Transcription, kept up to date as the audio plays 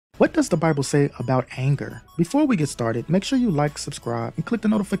What does the Bible say about anger? Before we get started, make sure you like, subscribe, and click the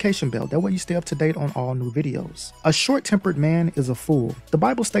notification bell. That way you stay up to date on all new videos. A short-tempered man is a fool. The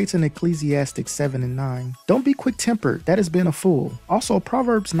Bible states in Ecclesiastes 7 and 9, "Don't be quick-tempered, that has been a fool." Also,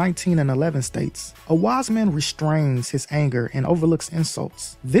 Proverbs 19 and 11 states, "A wise man restrains his anger and overlooks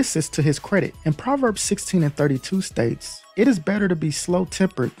insults. This is to his credit." And Proverbs 16 and 32 states, "It is better to be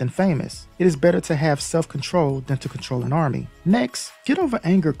slow-tempered than famous. It is better to have self-control than to control an army." Next, get over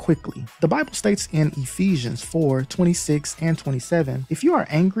anger quickly. The Bible states in Ephesians 4:26 and 27, "If you are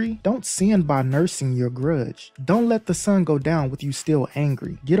angry, don't sin by nursing your grudge. Don't let the sun go down with you still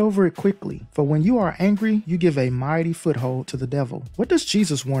angry. Get over it quickly. For when you are angry, you give a mighty foothold to the devil." What does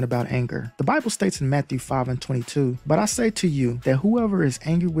Jesus warn about anger? The Bible states in Matthew 5 and 22, "But I say to you that whoever is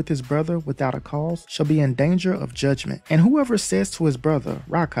angry with his brother without a cause shall be in danger of judgment. And whoever says to his brother,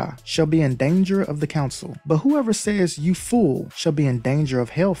 Raka, shall be in danger of the council. But whoever says, you fool, shall be in danger of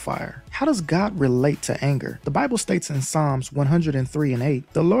hellfire." How does God relate to anger? The Bible states in Psalms 103 and 8,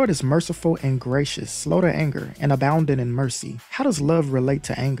 "The Lord is merciful and gracious, slow to anger, and abounding in mercy." How does love relate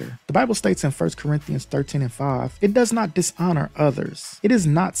to anger? The Bible states in 1 Corinthians 13 and 5, "It does not dishonor others. It is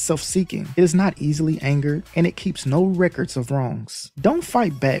not self-seeking. It is not easily angered, and it keeps no records of wrongs." Don't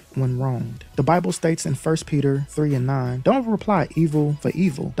fight back when wronged. The Bible states in 1 Peter 3 and 9, "Don't reply evil for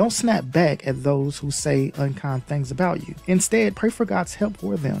evil. Don't snap back at those who say unkind things about you. Instead, pray for God's help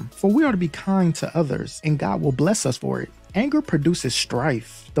for them. For we are to be kind to others, and God will bless us for it." Anger produces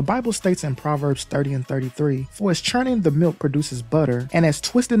strife. The Bible states in Proverbs 30 and 33, "For as churning the milk produces butter, and as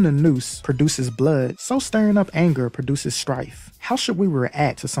twisting the noose produces blood, so stirring up anger produces strife." How should we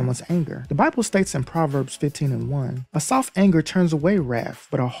react to someone's anger? The Bible states in Proverbs 15 and 1, "A soft anger turns away wrath,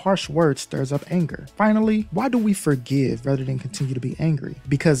 but a harsh word stirs up anger." Finally, why do we forgive rather than continue to be angry?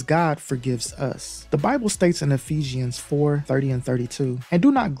 Because God forgives us. The Bible states in Ephesians 4:30 and 32, "And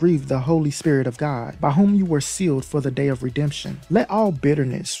do not grieve the Holy Spirit of God, by whom you were sealed for the day of redemption. Let all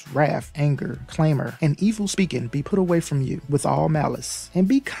bitterness, wrath, anger, clamor, and evil speaking be put away from you with all malice. And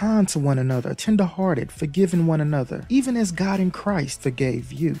be kind to one another, tender-hearted, forgiving one another, even as God in Christ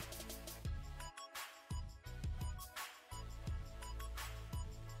forgave you."